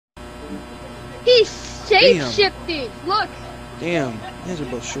He's shape-shifting. Look. Damn, these are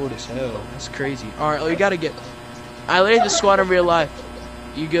both short as hell. That's crazy. Alright, we gotta get... I laid the squad in real life.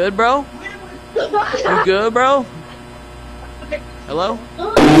 You good, bro? You good, bro? Hello?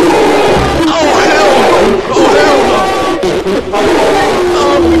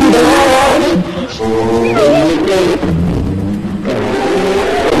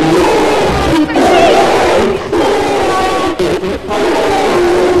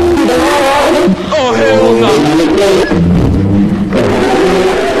 Oh, hell no! Oh, hell no!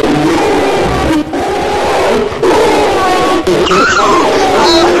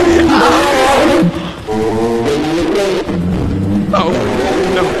 Oh, hell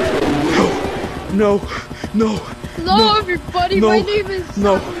no! No. Hello, everybody. No. My name is.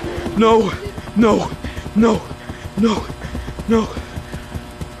 No.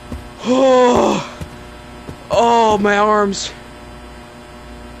 Oh, my arms.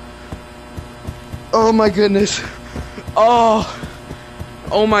 Oh my goodness. Oh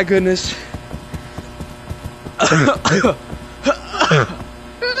my goodness.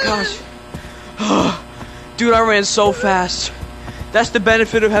 Gosh. Dude, I ran so fast. That's the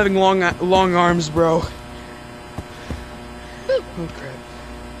benefit of having long arms, bro. Oh crap.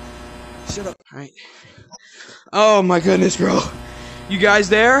 Shut up. Alright. Oh my goodness, bro. You guys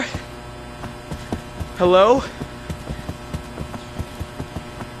there? Hello?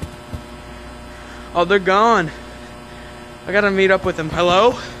 Oh, they're gone. I gotta meet up with them.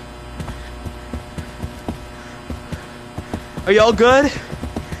 Hello? Are y'all good?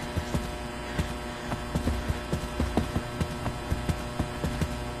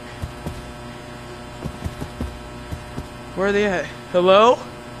 Where are they at? Hello?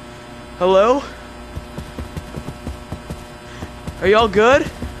 Hello? Are y'all good?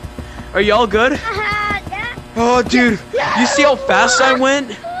 Are y'all good? Oh, dude. You see how fast I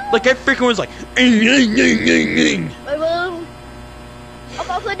went? Like, I freaking was like... You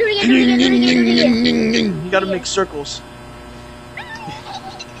gotta make circles.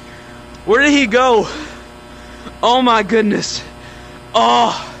 Where did he go? Oh my goodness.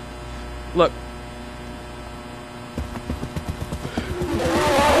 Oh. Look.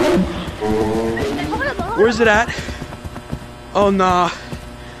 Where's it at? Oh nah.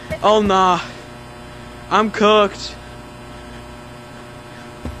 Oh nah. I'm cooked.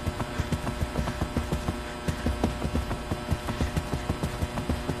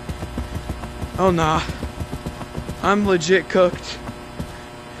 Oh nah. I'm legit cooked.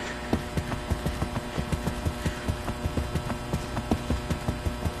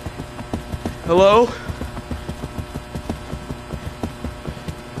 Hello?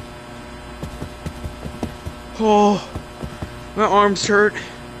 Oh, my arms hurt.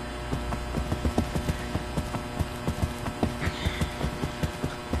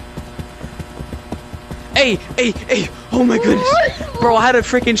 Hey, oh my goodness. Bro, I had a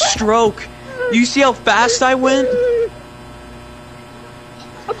freaking stroke. You see how fast I went?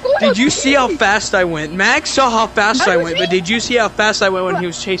 Did you see how fast I went? Max saw how fast I went, but did you see how fast I went when he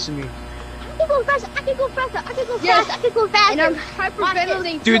was chasing me? I can go faster. And I'm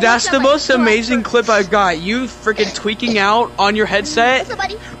hyperventilating. Dude, that's the most amazing clip I got. You freaking tweaking out on your headset.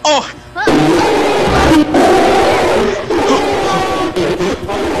 Oh!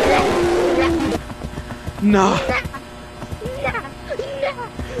 Nah.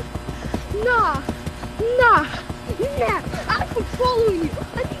 I'm following you. I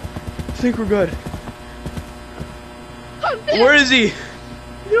think we're good. Where is he?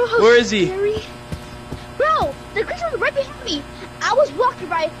 You know how Where is he? Scary? Bro, the creature was right behind me. I was walking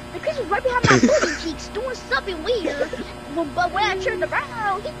right. The creature was right behind my booty cheeks doing something weird. But when I turned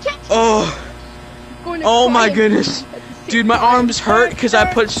around, he catch me. Oh my goodness. Dude, my arms hurt because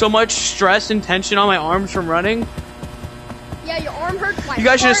I put so much stress and tension on my arms from running. Yeah, your arm hurts. You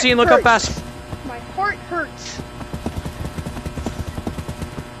guys should have seen, look how fast. My heart hurts.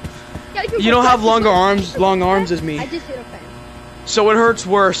 Yeah, you don't have long arms as me. I just hit a fan. So it hurts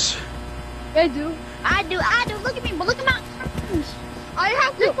worse. I do. I do. Look at me, but look at my arms. I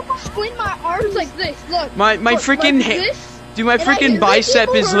have to swing my arms like this. Look. My freaking like dude, my freaking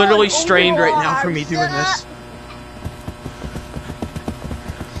bicep is literally strained right now for me doing this.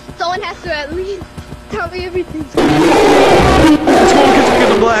 Someone has to at least tell me everything's Let's go get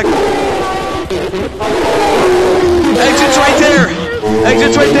the black. Exit's right there.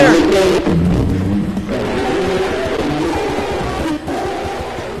 Exit's right there.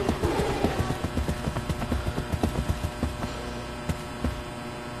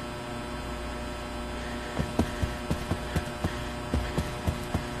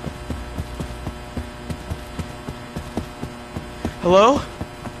 Hello?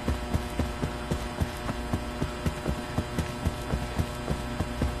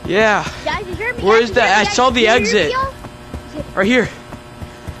 Yeah. Guys, you hear me? Where Guys, is you that? hear me? I Guys, saw you the hear me, exit. y'all? Right here.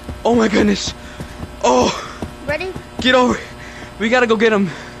 Oh my goodness. Oh. Ready? Get over. We gotta go get him.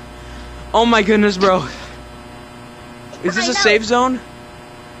 Oh my goodness, bro. Is this I a know. safe zone?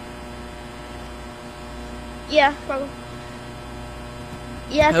 Yeah, probably.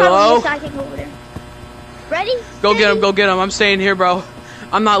 Yeah, Hello? probably yes, I can go over there. Ready? Go get him, Steady? go get him. I'm staying here, bro.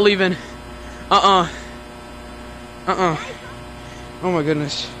 I'm not leaving. Oh my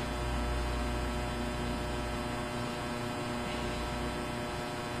goodness.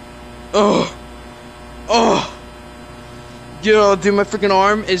 Oh. Yo, dude, my freaking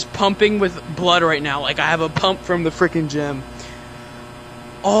arm is pumping with blood right now. Like, I have a pump from the freaking gym.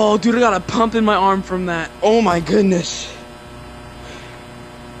 Oh, dude, I got a pump in my arm from that. Oh my goodness.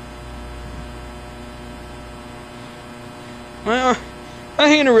 My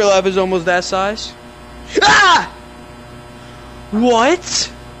hand in real life is almost that size. Ah!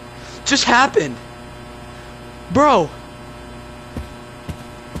 What just happened? Bro.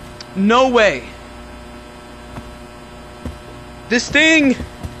 No way. This thing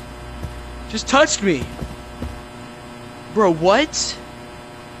just touched me. Bro, what?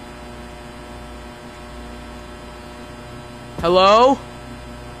 Hello?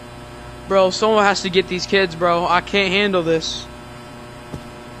 Bro, someone has to get these kids, bro. I can't handle this.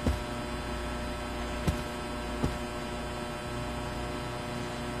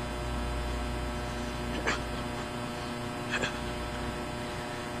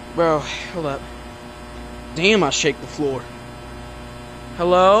 Bro, hold up. Damn, I shake the floor.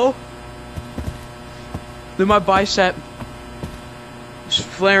 Hello? Dude, my bicep is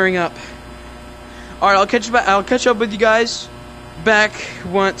flaring up. Alright, I'll catch up with you guys back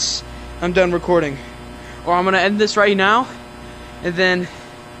once I'm done recording. Or I'm gonna end this right now, and then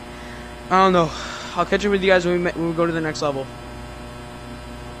I don't know. I'll catch up with you guys when we go to the next level.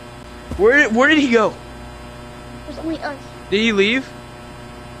 Where did he go? There's only us. Did he leave?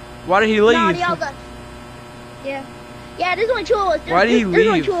 Why did he leave? No, the other. Yeah. Yeah, there's only two of us. Why did he There's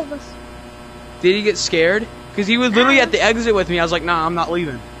only leave? two of us. Did he get scared? Because he was literally at the exit with me. I was like, nah, I'm not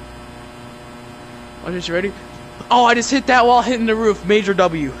leaving. Are you ready? Oh, I just hit that while hitting the roof. Major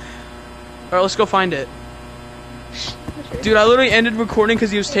W. Alright, let's go find it. Dude, I literally ended recording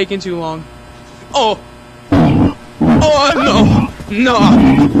because he was taking too long. Oh! Oh, no! Nah!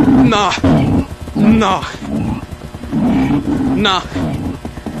 Nah! Nah! Nah!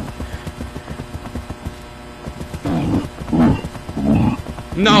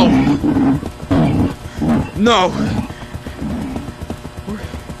 No! No!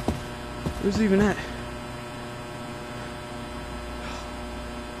 Where's he even at?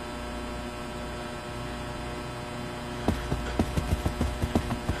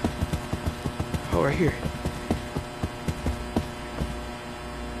 Oh, right here.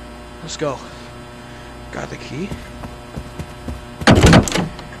 Let's go. Got the key.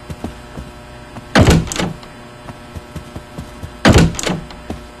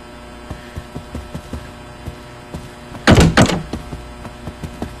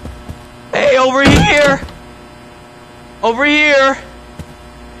 Hey, over here! Over here!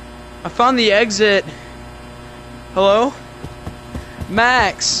 I found the exit. Hello?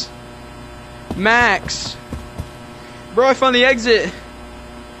 Max! Max! Bro, I found the exit.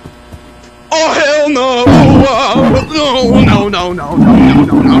 Oh, hell no! No, no, no, no, no,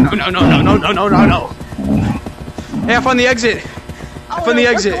 no, no, no, no, no, no, no, no, no, no, no. Hey, I found the exit. I found the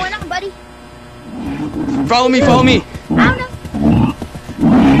exit. What's going on, buddy? Follow me, follow me. I don't know.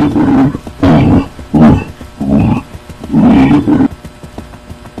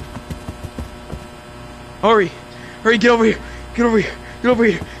 Hurry. Hurry, get over here. Get over here. Get over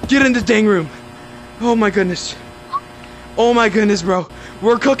here. Get in this dang room. Oh my goodness. Oh my goodness, bro.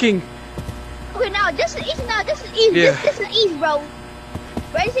 We're cooking. Okay, now this is easy. Now this is easy. Yeah. This is easy, bro.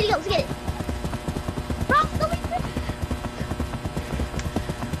 Ready, steady, go. Let's get it. Bro, go get it.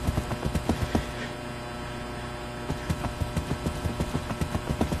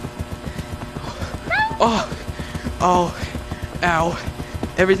 Oh. Oh. Ow.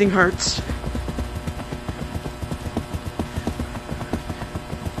 Everything hurts.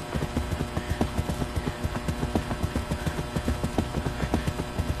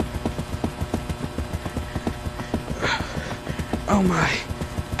 Oh my.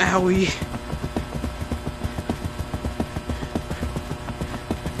 Owie.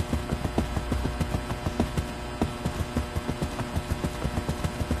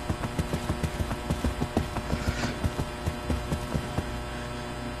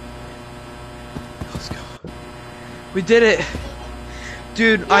 Let's go. We did it.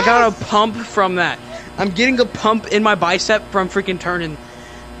 Dude, yes. I got a pump from that. I'm getting a pump in my bicep from freaking turning.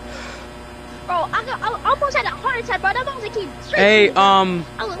 I almost had a heart attack, bro. That was like straight. Hey, I was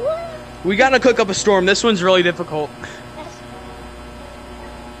like, what? we gotta cook up a storm. This one's really difficult.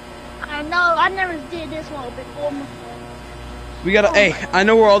 I know. I never did this one before. We gotta. Hey, I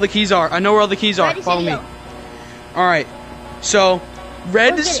know where all the keys are. I know where all the keys are. Ready, Follow steady, me. go. All right. So,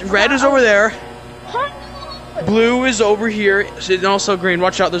 red is over there. Blue is over here, and also green.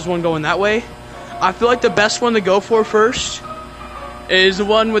 Watch out, there's one going that way. I feel like the best one to go for first is the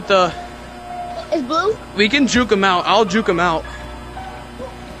one with the... Is blue? We can juke him out. I'll juke him out.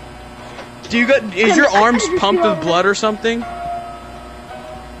 Is your arms pumped with blood or something?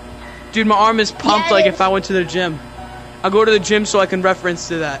 Dude, my arm is pumped like if I went to the gym. I'll go to the gym so I can reference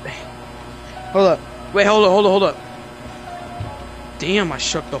to that. Hold up. Wait, hold up. Damn, I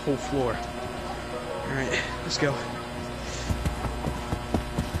shook the whole floor. Alright, let's go.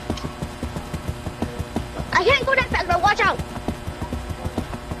 I can't go that fast, bro. Watch out.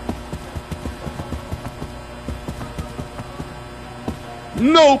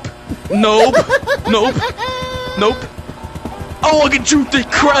 Nope. Nope. Nope. Nope. Oh, I can juke the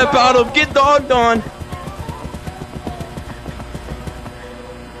crap out of him. Get dogged on.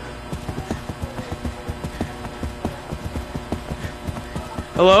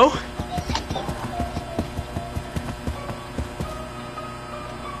 Hello?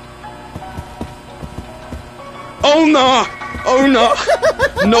 Oh no! Oh no!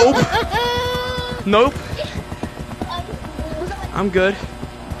 Nope. Nope. I'm good.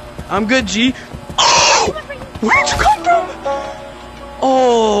 I'm good, G. Oh! Where'd you come from?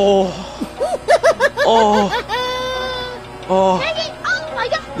 Oh. Oh. Oh.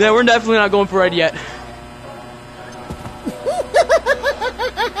 Yeah, we're definitely not going for red yet.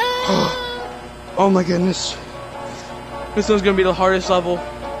 Oh my goodness. This one's gonna be the hardest level.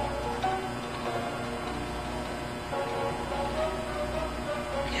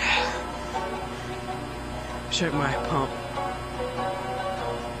 Yeah. Check my pump.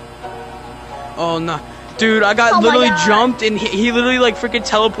 Oh no. Dude, I got literally jumped and he literally like freaking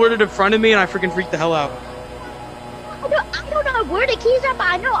teleported in front of me and I freaking freaked the hell out. I don't know where the keys are, but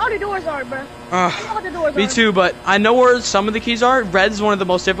I know all the doors are, bro. I know all the doors me are. too, but I know where some of the keys are. Red's one of the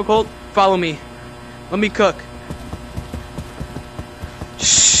most difficult. Follow me. Let me cook.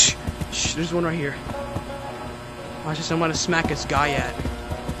 Shh. Shh, there's one right here. Watch this, I'm gonna smack this guy at.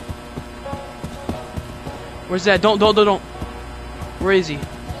 Where's that? Don't. Where is he?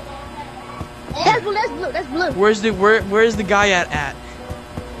 That's blue, that's blue, that's blue. Where's the guy at?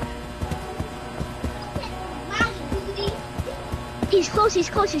 He's close, he's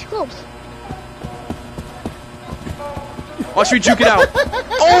close, he's close. Watch me juke it out.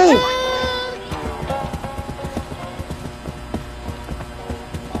 Oh!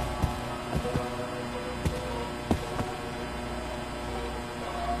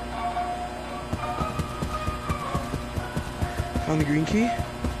 Found the green key.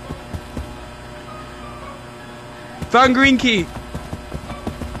 Found green key.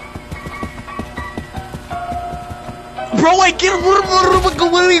 Bro, I get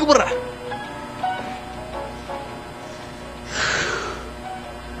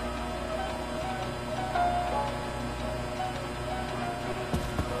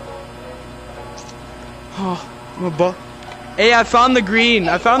Oh, hey, I found the green.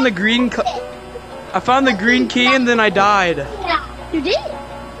 I found the green key and then I died. You did?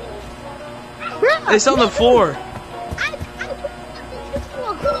 It's on the floor.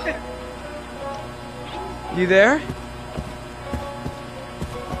 You there?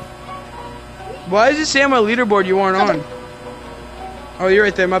 Why does it say on my leaderboard you weren't on? Oh, you're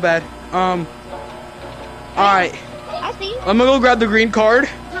right there, my bad. Alright. I see. I'm gonna go grab the green card.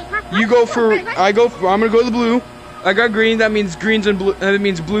 You go for, I'm gonna go to the blue. I got green, that means greens and blue, that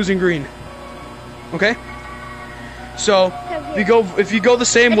means blues and green. Okay? So, if you go the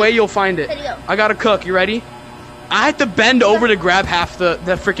same way, you'll find it. I gotta cook, you ready? I had to bend over to grab half the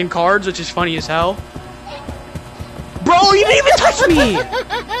freaking cards, which is funny as hell. Bro, you didn't even touch me!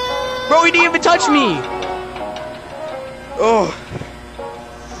 Bro, you didn't even touch me! Oh.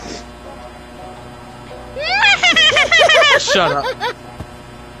 Shut up.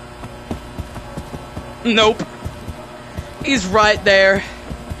 Nope. He's right there.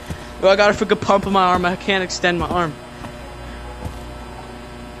 Well, I got a freaking pump in my arm. I can't extend my arm.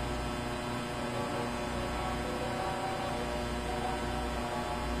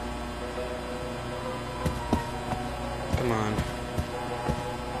 Come on.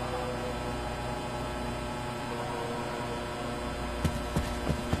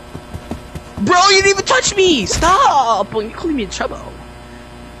 Bro, you didn't even touch me! Stop! You're calling me in trouble.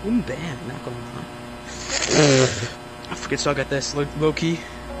 I'm bad, not gonna lie. I forget, so I got this low key.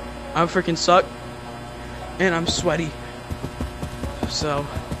 I freaking suck. And I'm sweaty. So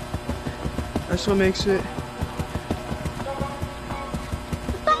that's what makes it.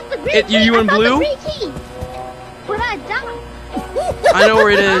 You in blue? But I died. I know where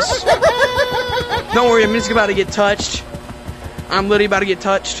it is. Don't worry, I'm just about to get touched. I'm literally about to get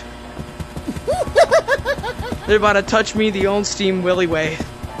touched. They're about to touch me the old steam Willy way.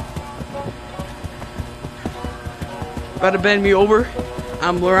 About to bend me over.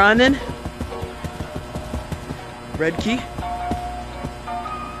 I'm running. Red key.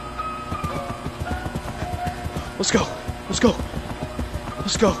 Let's go. Let's go.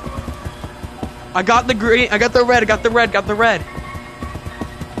 Let's go. I got the green. I got the red. I got the red. Got the red.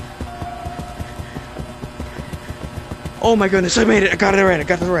 Oh my goodness, I made it. I got the red. I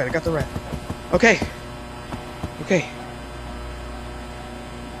got the red. I got the red. Okay. Okay.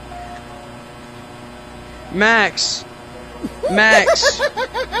 Max. Max.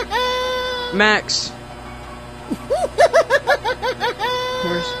 Max.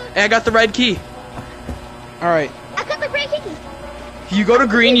 Hey, I got the red key. All right. I got the red key. You go to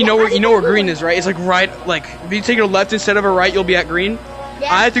green. You know where green is, right? It's like right. Like if you take a left instead of a right, you'll be at green.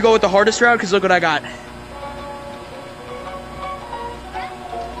 Yeah. I have to go with the hardest route because look what I got.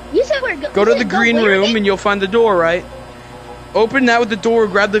 You said we're Go to the green room and you'll find the door, right? Open that with the door,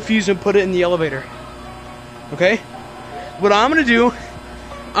 grab the fuse, and put it in the elevator. Okay? What I'm gonna do,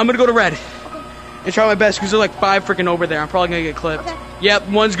 I'm gonna go to red and try my best because there's like 5 freaking over there. I'm probably gonna get clipped. Okay. Yep,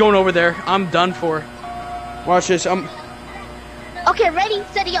 one's going over there. I'm done for. Watch this. Okay, ready,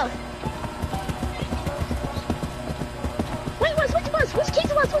 steady, go. Wait, which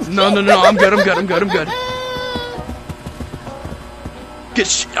keys was? No. I'm good. Get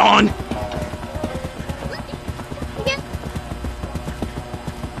shit on. Okay.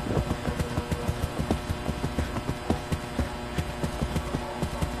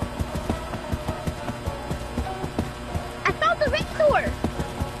 I found the red door.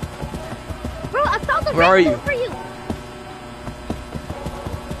 Bro, I found the Where are red you? door for you.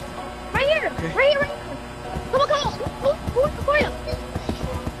 Right here. Okay. Right here. Come on. Move for you.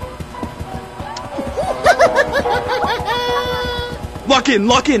 Lock in.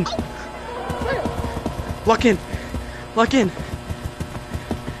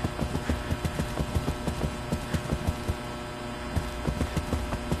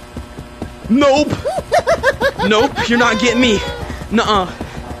 Nope. Nope, you're not getting me. Nuh-uh.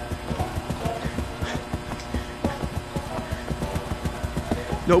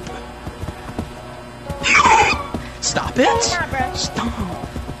 Nope. Stop it. Stop.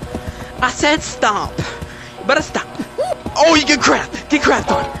 I said stop. You better stop. Oh, you get crapped. Get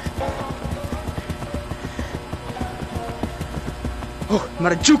crapped on. Oh, I'm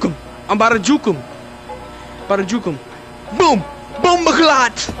about to juke him. Boom.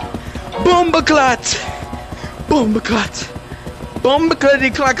 Bombaclat. Bombaclat.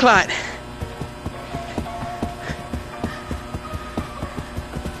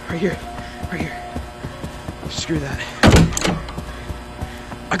 Right here. Screw that.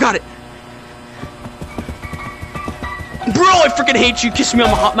 I got it. Bro, I freaking hate you. Kiss me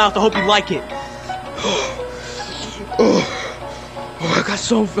on my hot mouth. I hope you like it.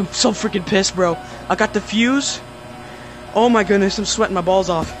 I'm so freaking pissed, bro. I got the fuse. Oh my goodness, I'm sweating my balls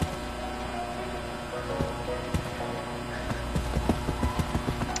off.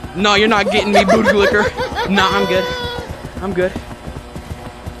 No, you're not getting me, booty licker. Nah, I'm good. I'm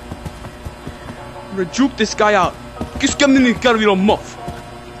gonna juke this guy out. Just get me a little muff.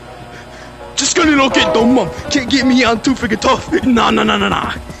 Just gonna look at the mum. Can't get me, I'm too freaking tough. Nah.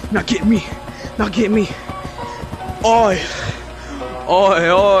 Not get me. Oi.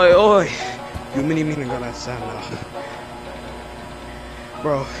 You mini me gonna sound now.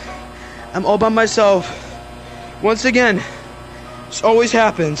 Bro, I'm all by myself. Once again, this always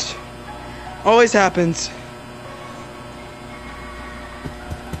happens.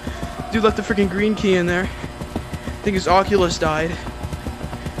 Dude left the freaking green key in there. I think his Oculus died.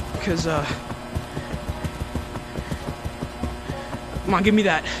 Because, come on, give me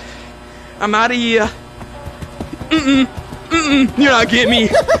that. I'm out of here. You're not getting me.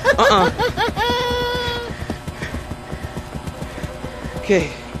 Okay.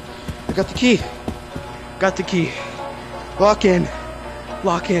 I got the key. Lock in.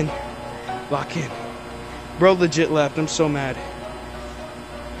 Bro legit left. I'm so mad.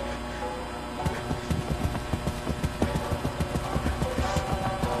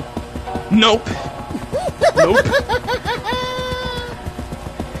 Nope.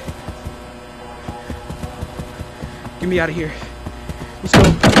 Get me out of here.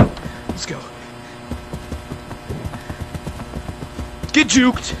 Let's go. Get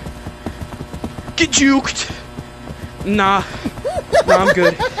juked. Get juked. Nah, I'm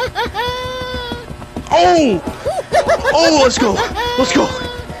good. Oh! Oh, let's go. Let's go.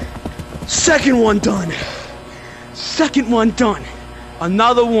 Second one done. Second one done.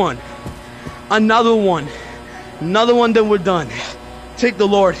 Another one. Another one. Another one, then we're done. Take the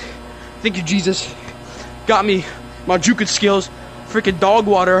Lord. Thank you, Jesus. Got me my juking skills. Freaking dog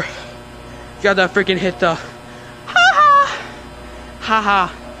water. Got that freaking hit the ha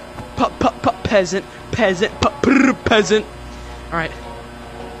ha peasant peasant. Alright.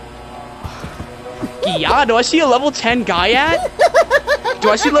 Yeah, do I see a level 10 guy at? Do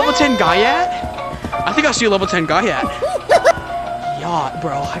I see a level 10 guy at? I think I see a level 10 guy at. Yeah,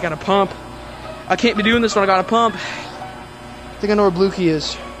 bro, I gotta pump. I can't be doing this when I gotta pump. I think I know where blue key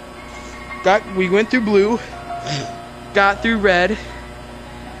is. We went through blue. Got through red.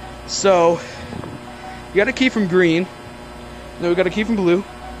 So, you got a key from green. No, we got a key from blue.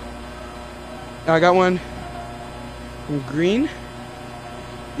 I got one from green.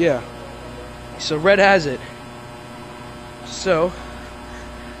 Yeah. So red has it. So,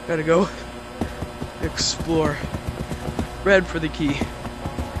 gotta go explore red for the key.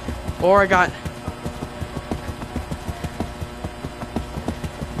 Or I got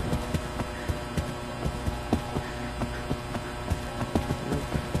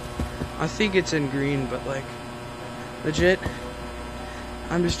I think it's in green, but like legit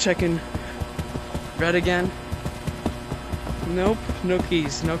I'm just checking red again. Nope, no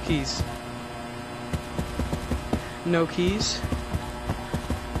keys, no keys. No keys.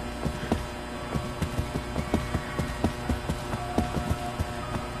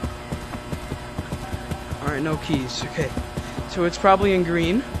 Alright, no keys. Okay. So it's probably in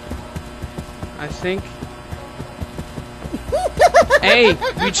green. I think. Hey,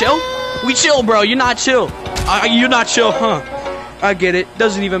 we chill? We chill, bro. You're not chill. You're not chill, huh? I get it.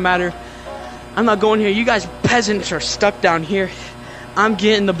 Doesn't even matter. I'm not going here. You guys peasants are stuck down here. I'm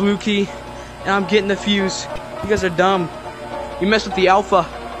getting the blue key. And I'm getting the fuse. You guys are dumb. You mess with the alpha.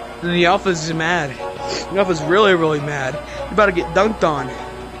 And the alpha's mad. The alpha's really, really mad. You're about to get dunked on.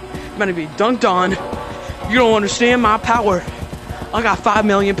 You're about to be dunked on. You don't understand my power. I got 5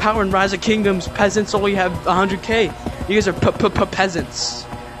 million power in Rise of Kingdoms. Peasants only have 100k. You guys are peasants.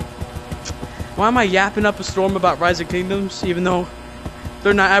 Why am I yapping up a storm about Rise of Kingdoms, even though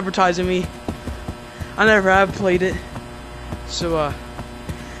they're not advertising me? I never have played it. So, I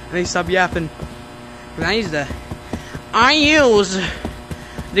need to stop yapping. I use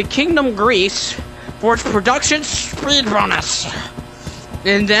the Kingdom Grease for its production speed bonus.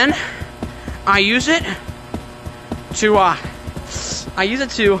 And then, I use it to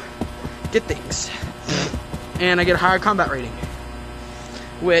get things. And I get a higher combat rating,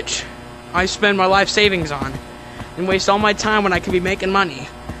 which I spend my life savings on and waste all my time when I could be making money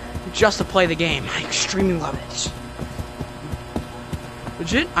just to play the game. I extremely love it.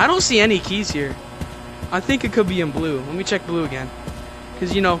 Legit, I don't see any keys here. I think it could be in blue. Let me check blue again.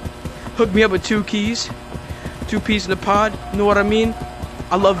 Because, you know, hook me up with 2 keys. 2 peas in the pod. You know what I mean?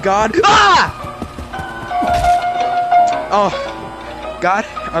 I love God. Ah! Oh, God,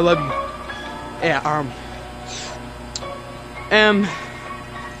 I love you. Yeah,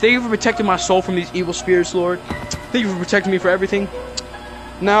 thank you for protecting my soul from these evil spirits, Lord. Thank you for protecting me for everything.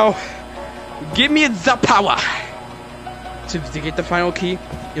 Now, give me the power to get the final key.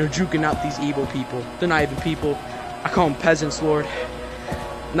 You're juking out these evil people. They're not even people. I call them peasants, Lord.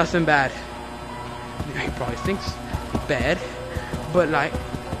 Nothing bad. He probably thinks bad, but like,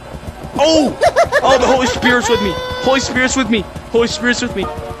 oh, oh, the Holy Spirit's with me. Holy Spirit's with me. Holy Spirit's with me.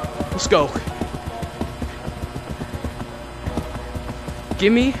 Let's go.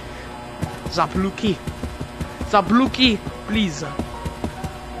 Give me the blue key. The blue key, please.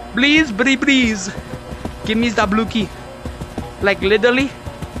 Please, please. Give me the blue key. Like literally.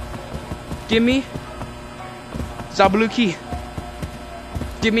 Give me the blue key.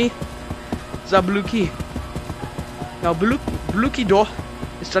 Give me the blue key. Now blue key door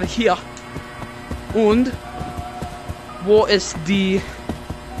is right here. And wo ist die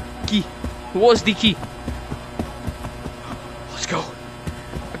key? Wo ist die key? Let's go.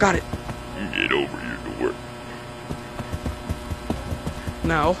 I got it. You get over your door.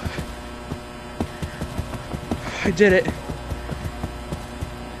 Now, I did it.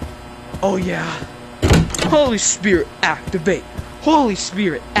 Oh yeah. Holy Spirit, activate. Holy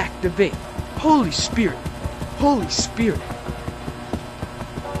Spirit, activate. Holy Spirit. Holy Spirit.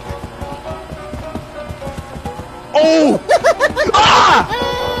 Oh! Ah!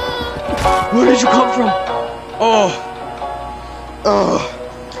 Where did you come from? Oh. Oh.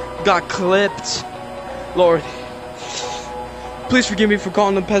 Got clipped. Lord, please forgive me for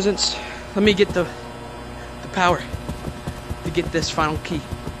calling them peasants. Let me get the power to get this final key.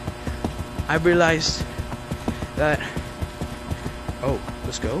 I realized that. Oh,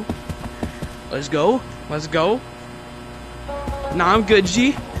 let's go. Let's go. Let's go. Nah, I'm good,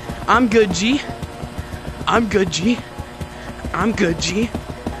 G. I'm good, G. I'm good, G. I'm good, G.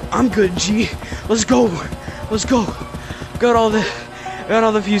 I'm good, G. Let's go. Let's go. Got all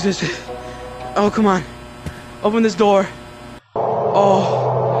the fuses. Oh, come on. Open this door.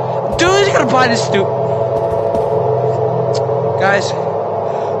 Oh. Dude, you gotta buy this stupid. Guys,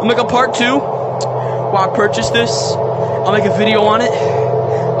 I'll make a part 2 while I purchase this. I'll make a video on it.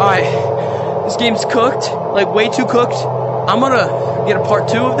 Alright. This game's cooked. Like, way too cooked. I'm gonna get a part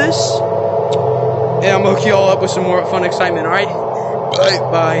 2 of this. And I'm gonna hook you all up with some more fun excitement, alright? Alright,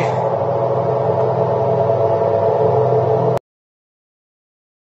 bye.